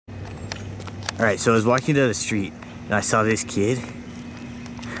Alright, so I was walking down the street and I saw this kid.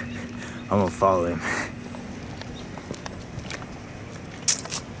 I'm gonna follow him.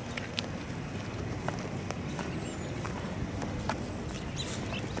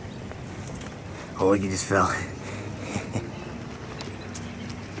 Oh, look, he just fell.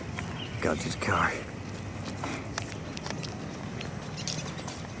 Got this car.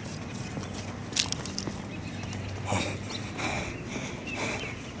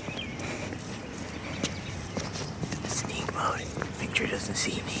 Sneak mode. Make sure it doesn't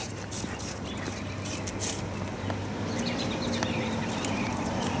see me.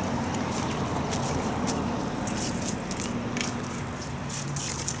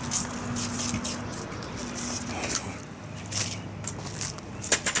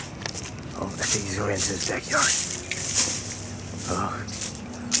 Oh, I think he's going into his backyard. Oh.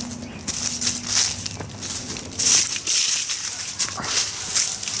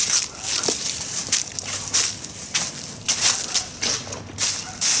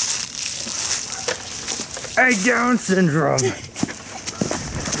 Hey, Down syndrome.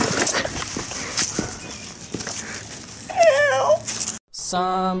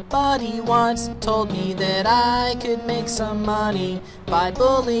 Somebody once told me that I could make some money by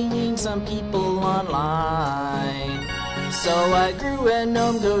bullying some people online. So I grew a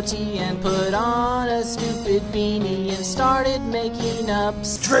gnome goatee and put on a stupid beanie and started making up.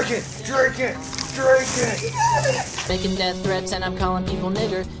 Drink it! Drink it! Drink it! Making death threats and I'm calling people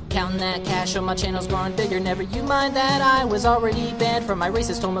nigger. Counting that cash on my channel's growing bigger. Never you mind that I was already banned from my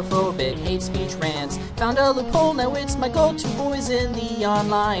racist, homophobic, hate speech rants. Found a loophole, now it's my goal to poison the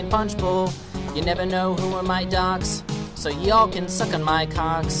online punch bowl. You never know who are my docs, so y'all can suck on my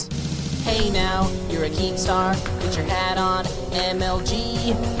cocks. Hey now, you're a Keemstar, get your hat on,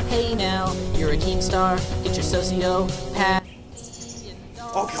 MLG. Hey now, you're a Keemstar, get your sociopath.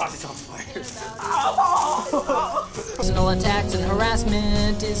 Oh god, it's on fire. Personal attacks and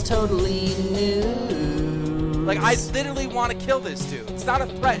harassment is totally new. Like, I literally want to kill this dude. It's not a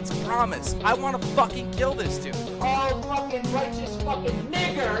threat, it's a promise. I want to fucking kill this dude. Oh, fucking righteous fucking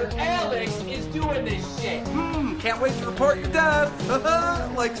nigger, Alex is doing this shit. Can't wait to report your death.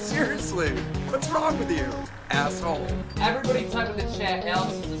 Like, seriously, what's wrong with you, asshole? Everybody type in the chat,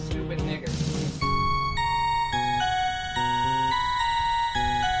 Alex is a stupid nigger.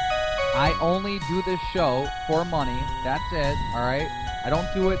 I only do this show for money. That's it, alright? I don't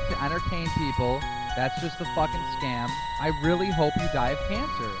do it to entertain people. That's just a fucking scam. I really hope you die of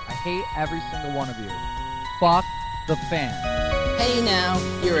cancer. I hate every single one of you. Fuck the fans. Hey now,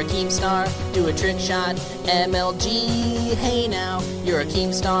 you're a Keemstar, do a trick shot, MLG. Hey now, you're a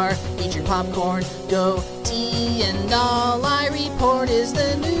Keemstar, eat your popcorn, go tea, and all I report is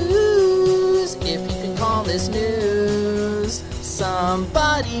the news, if you can call this news.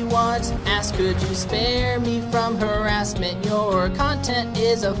 Somebody once asked, could you spare me from harassment? Your content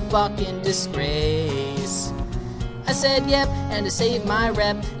is a fucking disgrace. I said yep, and to save my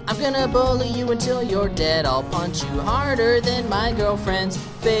rep, I'm gonna bully you until you're dead. I'll punch you harder than my girlfriend's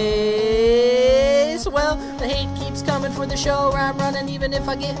face. Well, the hate keeps coming for the show where I'm running. Even if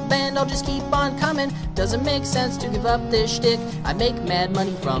I get banned, I'll just keep on coming. Doesn't make sense to give up this shtick. I make mad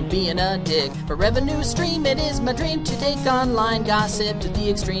money from being a dick. For revenue stream, it is my dream to take online gossip to the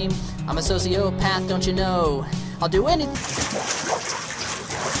extreme. I'm a sociopath, don't you know? I'll do anything.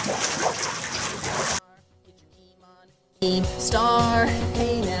 Keemstar,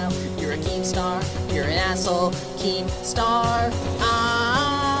 hey now, you're a Keemstar, you're an asshole, Keemstar.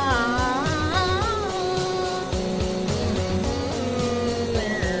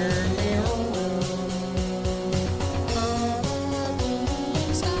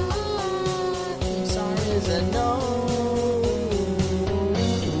 Keemstar is a no.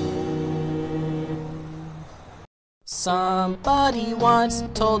 Somebody once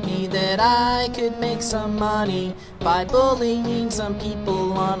told me that I could make some money by bullying some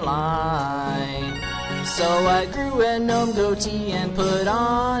people online. So I grew a gnome goatee and put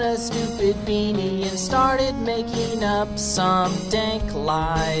on a stupid beanie and started making up some dank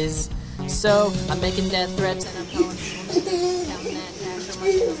lies. So I'm making death threats and I'm calling people counting that cash on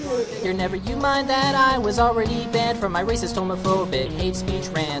my channel's You're never you mind that I was already banned from my racist, homophobic, hate speech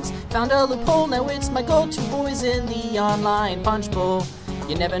rants. Found a loophole, now it's my goal to poison the online punch bowl.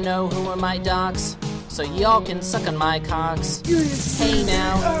 You never know who are my docs, so y'all can suck on my cocks. Hey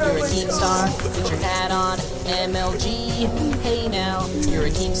now, you're a Keemstar, get your hat on, MLG. Hey now, you're a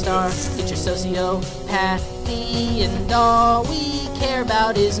Keemstar, get your sociopathy, and all we care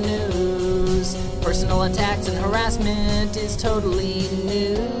about is news. Personal attacks and harassment is totally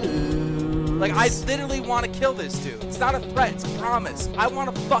new. Like, I literally want to kill this dude. It's not a threat, it's a promise. I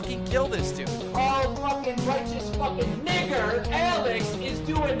want to fucking kill this dude. Oh, fucking righteous fucking nigger, Alex is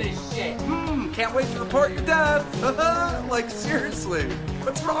doing this shit. Can't wait to report your death. Like, seriously.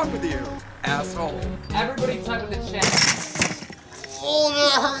 What's wrong with you, asshole? Everybody type in the chat.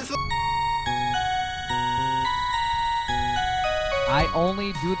 I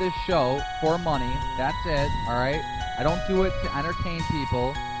only do this show for money. That's it, alright? I don't do it to entertain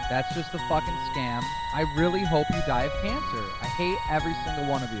people. That's just a fucking scam. I really hope you die of cancer. I hate every single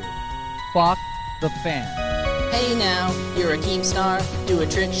one of you. Fuck the fans. Hey now, you're a Keemstar, do a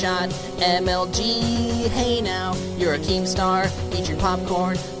trick shot, MLG. Hey now, you're a Keemstar, eat your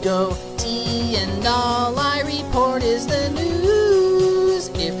popcorn, go tea, and all I report is the news.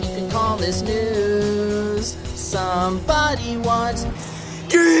 If you can call this news, somebody wants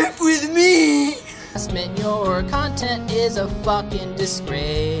beef with me. Your content is a fucking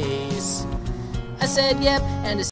disgrace. I said yep, and